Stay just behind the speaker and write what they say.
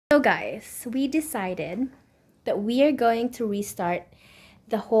So guys, we decided that we are going to restart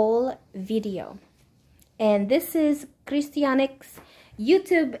the whole video. And this is Christianic's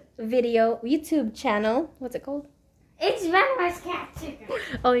YouTube channel. What's it called? It's Venomous Cat Chicken.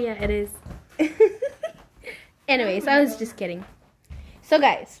 Oh yeah, it is. Anyways, I was just kidding. So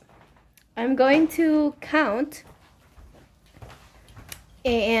guys, I'm going to count,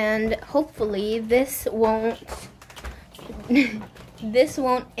 and hopefully this won't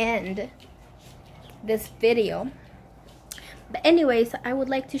end this video. But anyways, I would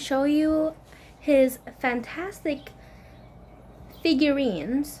like to show you his fantastic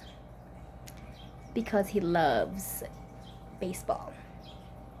figurines because he loves baseball.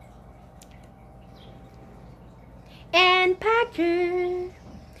 And Packer.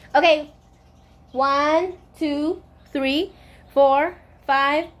 Okay, 1, 2, 3, 4,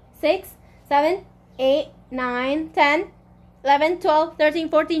 5, 6, 7, 8, 9, 10, 11, 12, 13,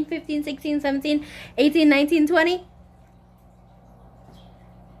 14, 15, 16, 17, 18, 19, 20.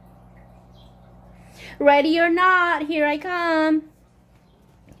 Ready or not, here I come.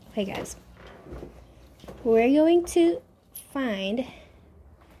 Okay guys, we're going to find,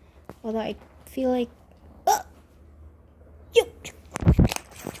 although I feel like,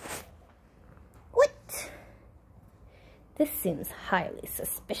 what? This seems highly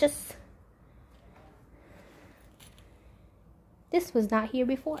suspicious. This was not here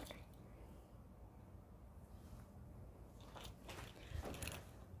before.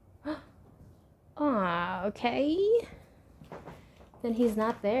 Ah, okay. Then he's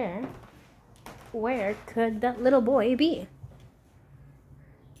not there. Where could that little boy be?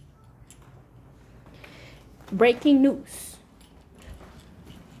 Breaking news.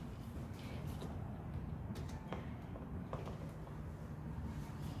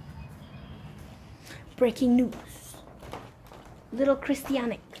 Breaking news. Little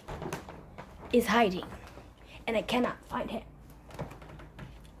Christianic is hiding, and I cannot find him.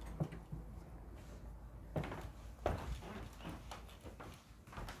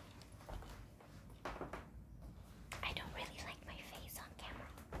 I don't really like my face on camera.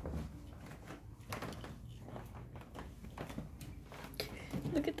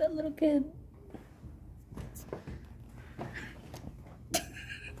 Look at that little kid.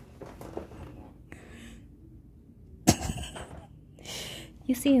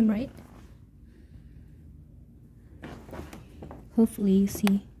 You see him, right? Hopefully you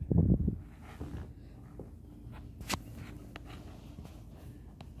see.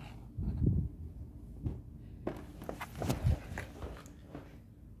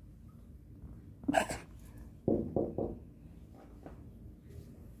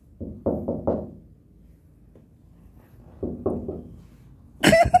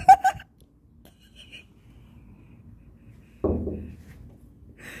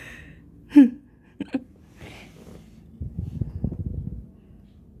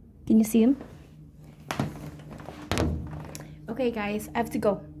 Can you see him? Okay guys, I have to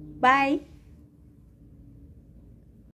go. Bye.